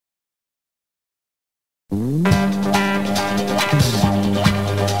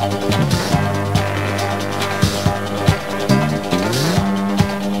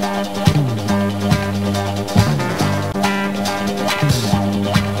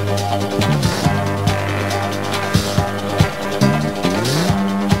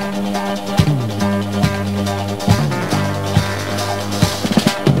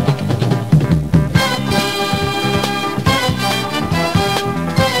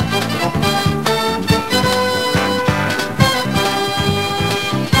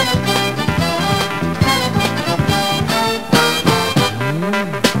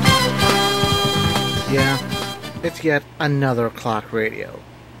it's yet another clock radio.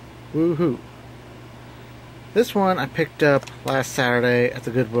 Woohoo! This one I picked up last Saturday at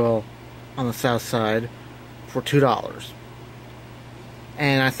the Goodwill on the south side for $2.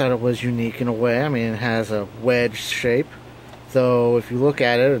 And I thought it was unique in a way. I mean, it has a wedge shape, though if you look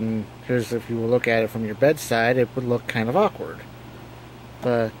at it, and if you look at it from your bedside, it would look kind of awkward.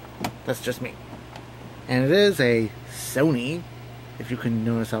 But that's just me. And it is a Sony, if you can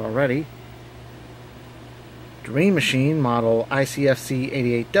notice already, Dream Machine model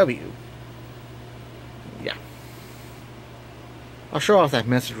ICF-C88W. Yeah. I'll show off that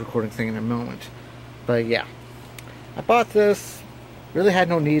message recording thing in a moment. But yeah. I bought this, really had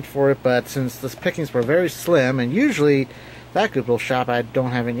no need for it, but since the pickings were very slim, and usually that Goodwill shop I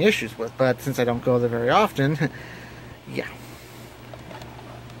don't have any issues with, but since I don't go there very often, yeah.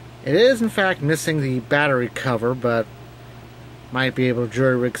 It is in fact missing the battery cover, but might be able to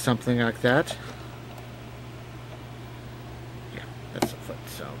jury rig something like that. Yeah, that's a foot,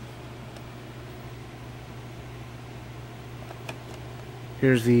 so.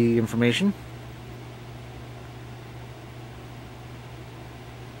 Here's the information.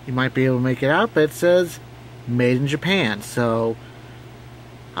 You might be able to make it out, but it says made in Japan, so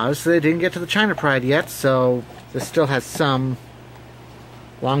obviously they didn't get to the China Pride yet, so this still has some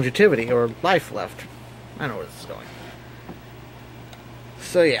longevity or life left. I know where this is going.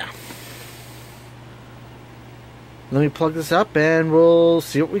 So yeah. Let me plug this up and we'll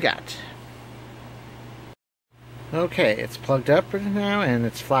see what we got. Okay, it's plugged up right now and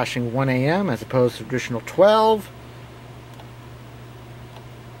it's flashing 1 AM as opposed to traditional 12.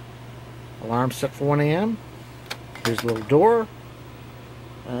 Alarm set for 1 AM. Here's a little door.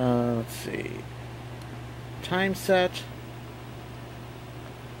 Let's see. Time set.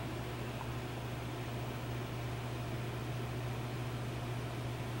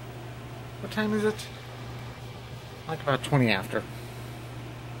 What time is it? Like about 20 after.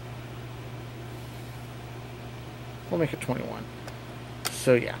 We'll make it 21.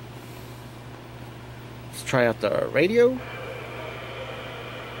 So yeah. Let's try out the radio.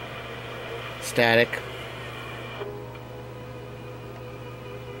 Static.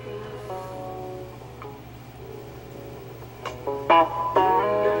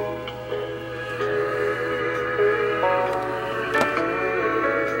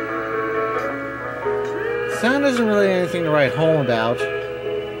 Sound isn't really anything to write home about.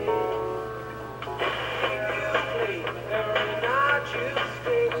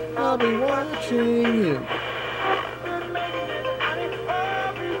 I'll be watching you.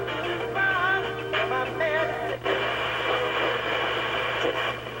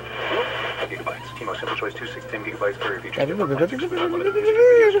 Simple choice 216 gigabytes per review. Carry over. One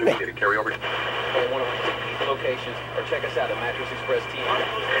of our locations, or check us out at Mattress Express TV.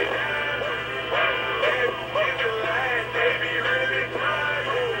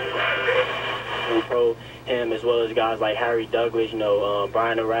 Pro him as well as guys like Harry Douglas, you know,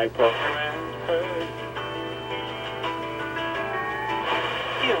 Brian the Rag Pro.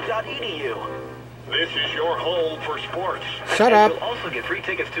 Edu. This is your home for sports. Shut up. You'll also get free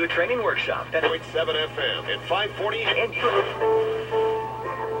tickets to a training workshop. That's 0.7 FM at 540. And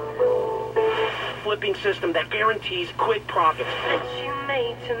flipping system that guarantees quick profits. That you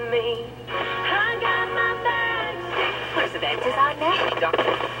made to me. I got my bags. Where's the bag design now?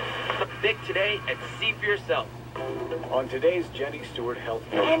 Pick today and see for yourself. On today's Jenny Stewart Health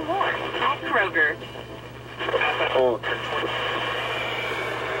And more at Kroger.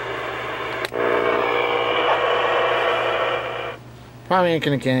 Probably ain't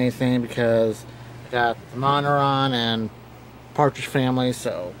gonna get anything because I got the monitor on and Partridge Family,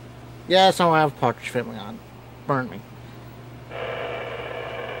 so yes, I don't have Partridge Family on. Burn me.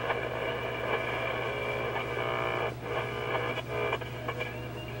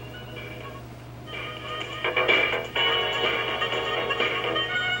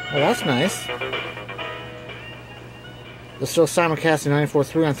 Well, that's nice. They're still simulcasting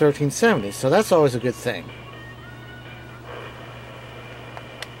 94.3 on 1370, so that's always a good thing.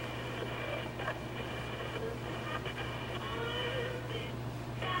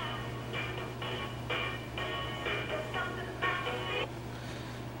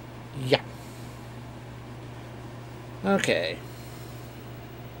 Yeah. Okay.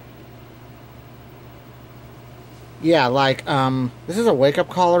 Yeah, like, this is a wake-up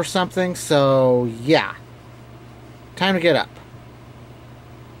call or something, so, yeah. Time to get up.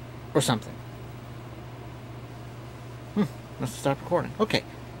 Or something. Let's stop recording. Okay.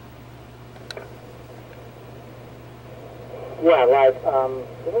 Yeah, like,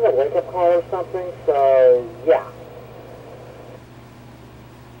 this is a wake-up call or something, so, yeah.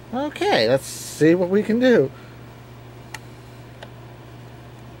 Okay, let's see what we can do.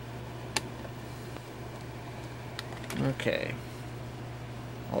 Okay.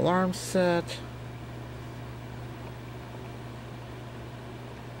 Alarm set.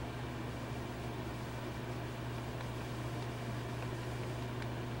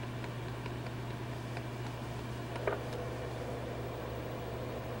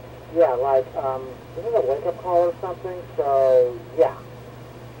 Yeah, like, this is a wake-up call or something, so, yeah.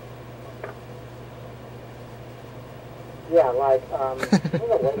 Yeah, like, this is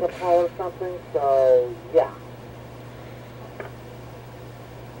a wake-up call or something, so, yeah.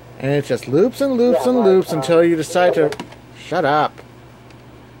 And it just loops and loops Yeah, and like, loops until you decide to shut up.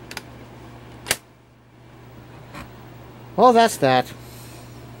 Well, that's that.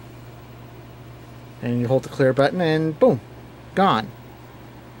 And you hold the clear button and boom, gone.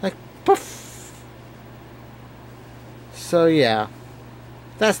 Like, poof. So yeah,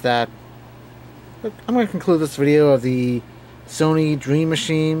 that's that. Look, I'm going to conclude this video of the Sony Dream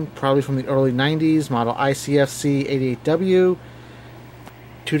Machine, probably from the early 90s, model ICF-C88W.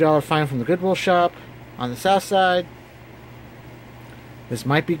 $2 fine from the Goodwill shop on the south side. This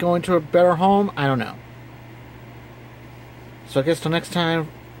might be going to a better home, I don't know. So I guess till next time,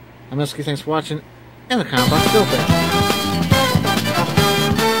 I'm Eskie, thanks for watching, and the comment box is open.